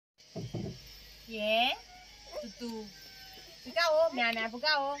耶，嘟嘟，不告哦，喵喵不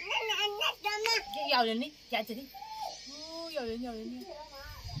告哦。咬人的，夹着的。哦，咬人咬人的。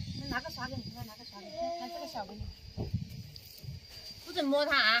拿个刷给你，拿个刷给你，看这个小给你。不准摸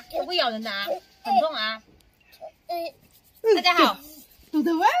它啊，它会咬人的啊，很痛啊。大家好，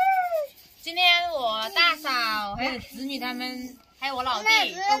今天我大嫂还有子女他们，还有我老弟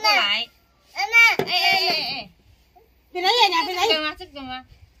都过来。哎，别来呀，别来呀，这个吗？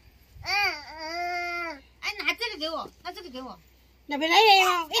哎，拿这个给我，拿这个给我。那别来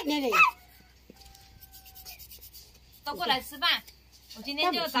呀，都过来吃饭。我今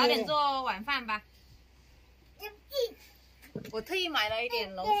天就早点做晚饭吧。我特意买了一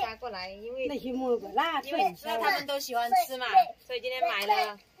点龙虾过来，因为知道他们都喜欢吃嘛，所以今天买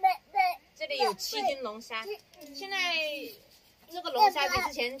了。这里有7斤龙虾，现在这个龙虾比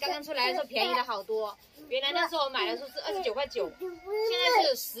之前刚刚出来的时候便宜了好多。原来那时候我买的时候是29块9，现在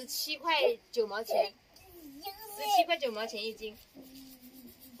是17块9毛钱，17块9毛钱1斤。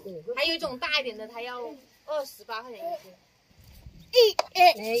还有一种大一点的，它要28块钱1斤。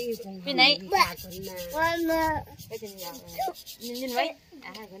bên này nhìn mấy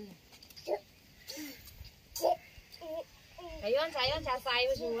thấy con trà xay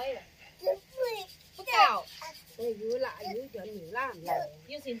với xuống ấy phúc chào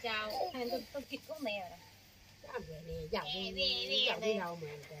yêu xin chào tôi kịp không nè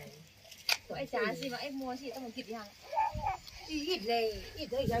em trà gì mà em mua gì tao muốn kịp đi hàng ít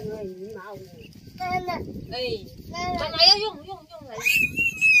đấy ra người máu đây mà này用来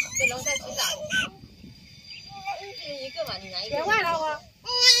给龙虾洗澡，一个嘛，你拿一个。别忘了我。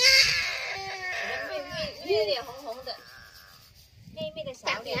妹有点红红的，妹的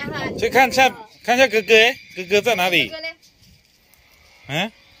小脸。去看一下哥哥，哥哥在哪里？哥哥呢？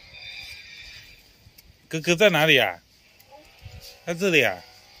嗯？哥哥在哪里啊？在这里啊？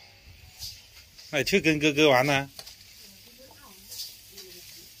那你去跟哥哥玩呢？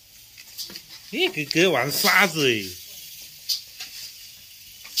咦，哥哥玩沙子诶。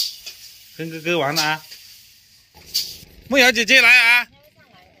跟哥哥玩啊！木瑶姐姐来啊！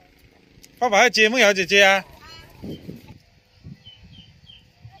爸爸要接木瑶姐姐啊！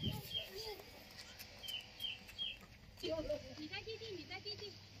你再弟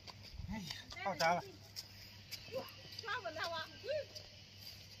弟，哎呀，到家了。抓稳它哇！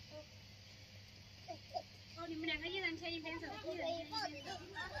哦，你们2个一人牵一边手，一人牵一边手。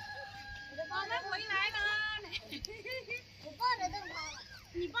我们回来了。我抱着动它了。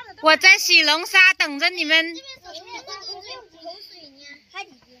我在洗龙虾，等着你们。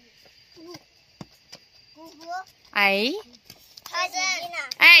哎，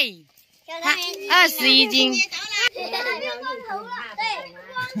哎，21斤。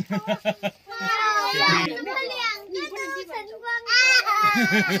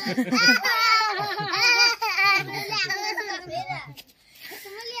怎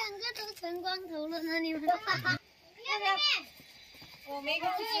么2个都成光头了呢？你们？我没空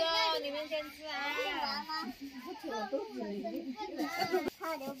吃哦，你们先吃啊。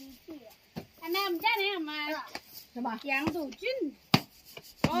他流鼻涕了。俺们家那什么？什么？羊肚菌。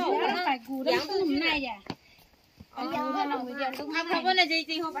哦，排骨都是唔耐呀。排骨都弄回家都。他问了这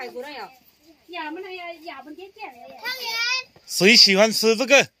今后排骨了有。呀，们那呀，呀，们天见了呀。谁喜欢吃这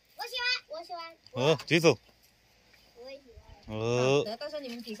个？我喜欢。哦，举手。我也喜欢。哦。到时候你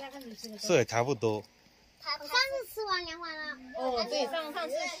们比赛看谁吃的多。这也差不多。我上次吃完2碗了。哦，对，上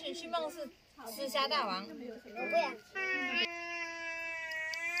次去梦是吃虾大王。我不想吃。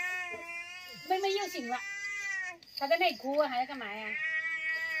妹妹又醒了，她在那里哭，还要干嘛呀？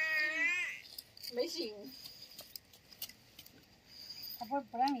没醒。她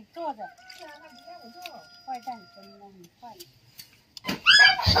不让你坐着。是啊，她不让我坐。坏蛋真的很坏。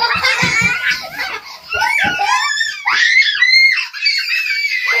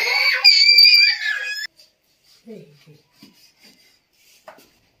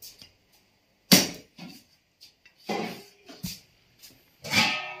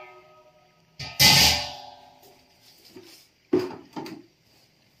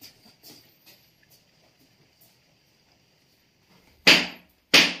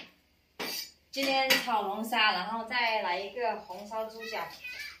今天炒龙虾，然后再来一个红烧猪脚。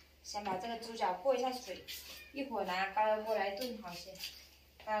先把这个猪脚过一下水，一会儿拿高压锅来炖好些，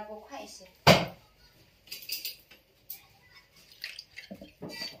高压锅快一些。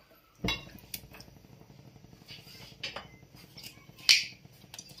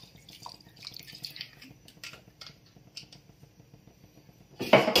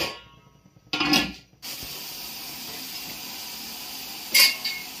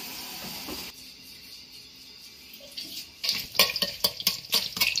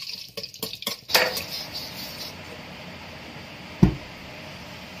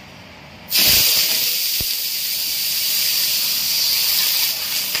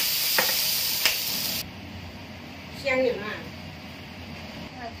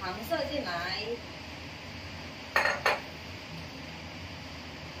糖色进来，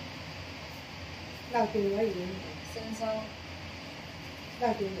老丢而已，生抽，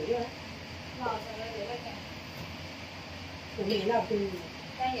老丢有了，老什么有那个我没老丢，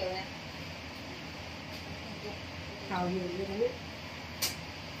香油呢？好油有的呢，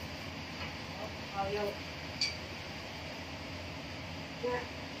蚝油，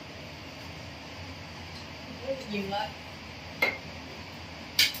盐了，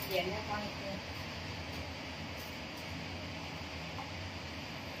盐呢放一点。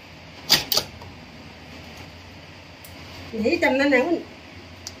 你chầm nó nắng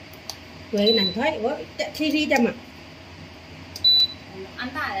quế nắng thôi, ủa thi chầm à? Ăn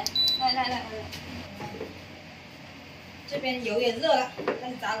大的，来，这边油也热了，开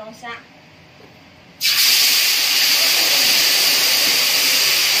始炸龙虾。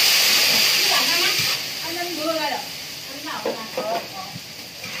你打开吗？按那不来了，按哪回来？哦。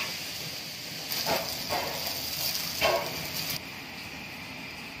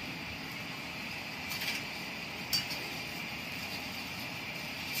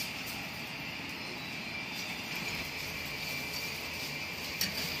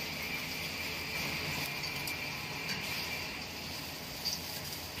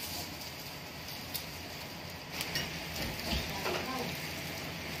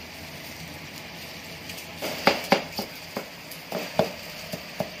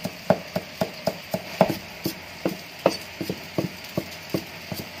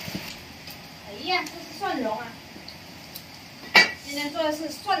 蒜蓉啊，今天做的是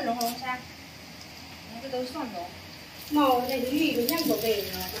蒜蓉龙虾，这都是蒜蓉。Màu này cái gì cũng nhang của về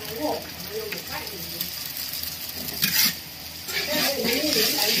nó gỗ nó một cách gì.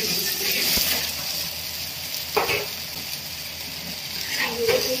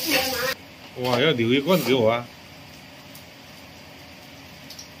 Wow, 要留一罐给我啊！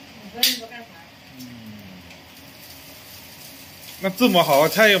你说干啥？那这么好的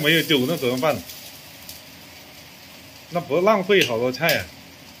菜又没有丢，那怎么办？那不浪费好多菜啊！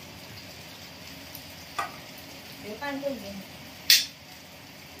留半顿给你。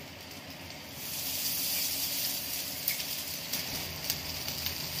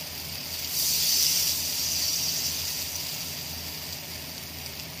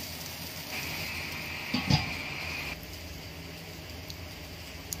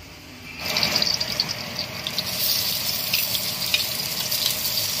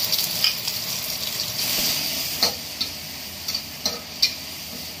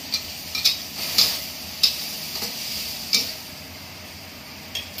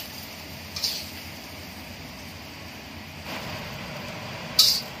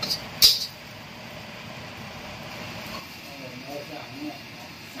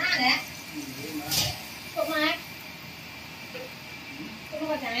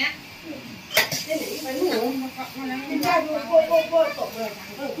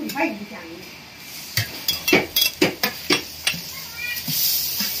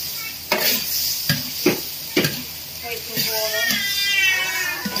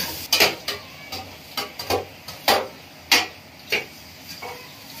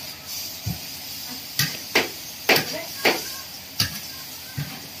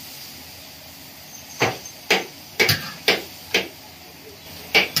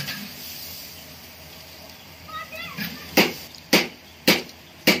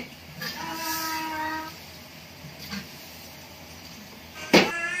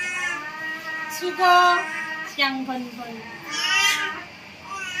出锅，香喷喷。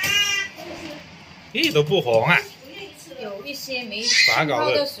一都不红啊！有一些没咋搞的？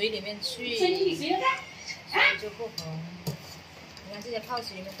泡到水里面去，所以就不红。你看这些泡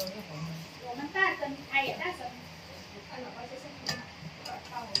水里面都是红的。我们大声，哎呀，大声！看老爸这是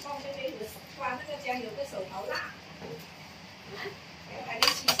帮我放这边刮这个姜有个手好辣。还没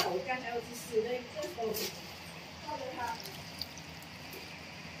洗手，刚才我去洗了这手，抱着它。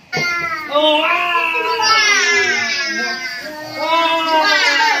 哇！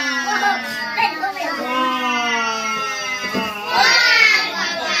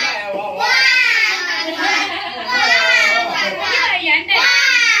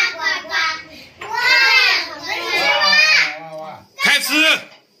开吃！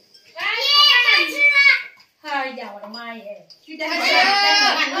哎呀，我的妈耶！一人先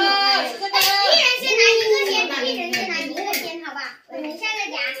拿一个先，好吧？我们下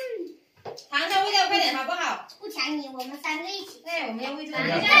个夹。 糖的味道快点好不好？不抢你，我们三个一起。对，我们要喂这个。谁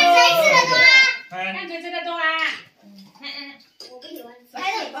吃的多啊？看谁吃的多啊？我不喜欢。来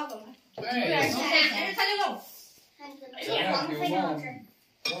了，抱狗们。他就肉。这黄非常好吃。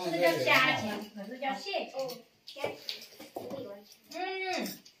这个叫虾球，可是叫蟹球。我不喜欢吃。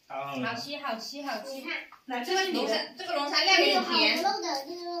好吃好吃好吃。那这个龙虾料有点甜，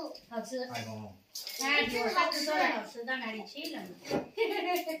好吃。太公。哎，我上次做的好吃到哪里去了？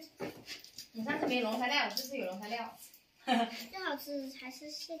你上次没龙虾料，这次有龙虾料。最好吃还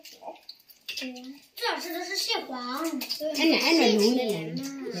是蟹黄，最好吃的是蟹黄。哎，蟹钱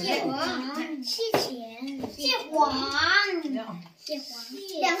蟹黄，蟹钱，蟹黄，蟹黄，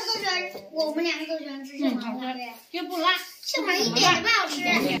两个都喜欢，我们两个都喜欢吃蟹黄的，对。又不辣，蟹黄一点也不好吃。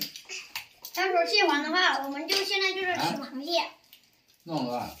要说蟹黄的话，我们就现在就是吃螃蟹。弄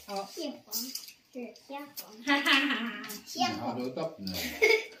了。蟹黄是虾黄，哈哈哈哈。蟹黄。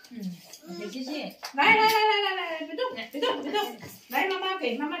谢谢。来，别动，来，妈妈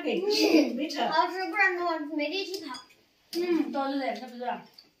给，没扯。好吃，不然我没力气跑。都是的，是不是？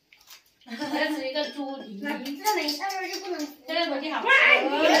我要吃一个猪蹄，这没，到时候就不能。这个火鸡好吃。我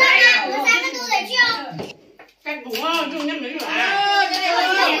们三个都得去哦。干活啊，就那没来。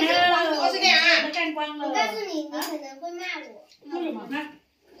我是这样啊。干光了。我告诉你，你可能会骂我。为什么？来，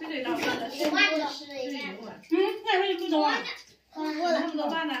这里倒上的。我骂我吃了一下。那为什么不走啊？过了。那怎么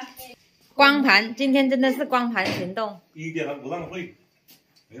办呢？光盘，今天真的是光盘行动。一点都不浪费。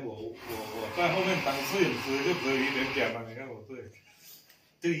哎，我在后面当摄影师就只有一点点了，你看我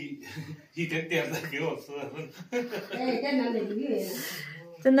这一点点在给我吃。哎，在哪里？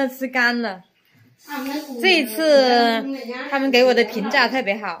真的吃干了。这一次他们给我的评价特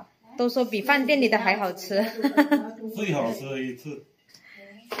别好，都说比饭店里的还好吃。最好吃的一次。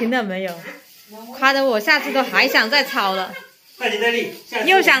听到没有？夸得我下次都还想再炒了。带你，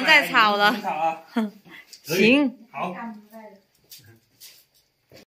又想再炒了。炒啊。行。好。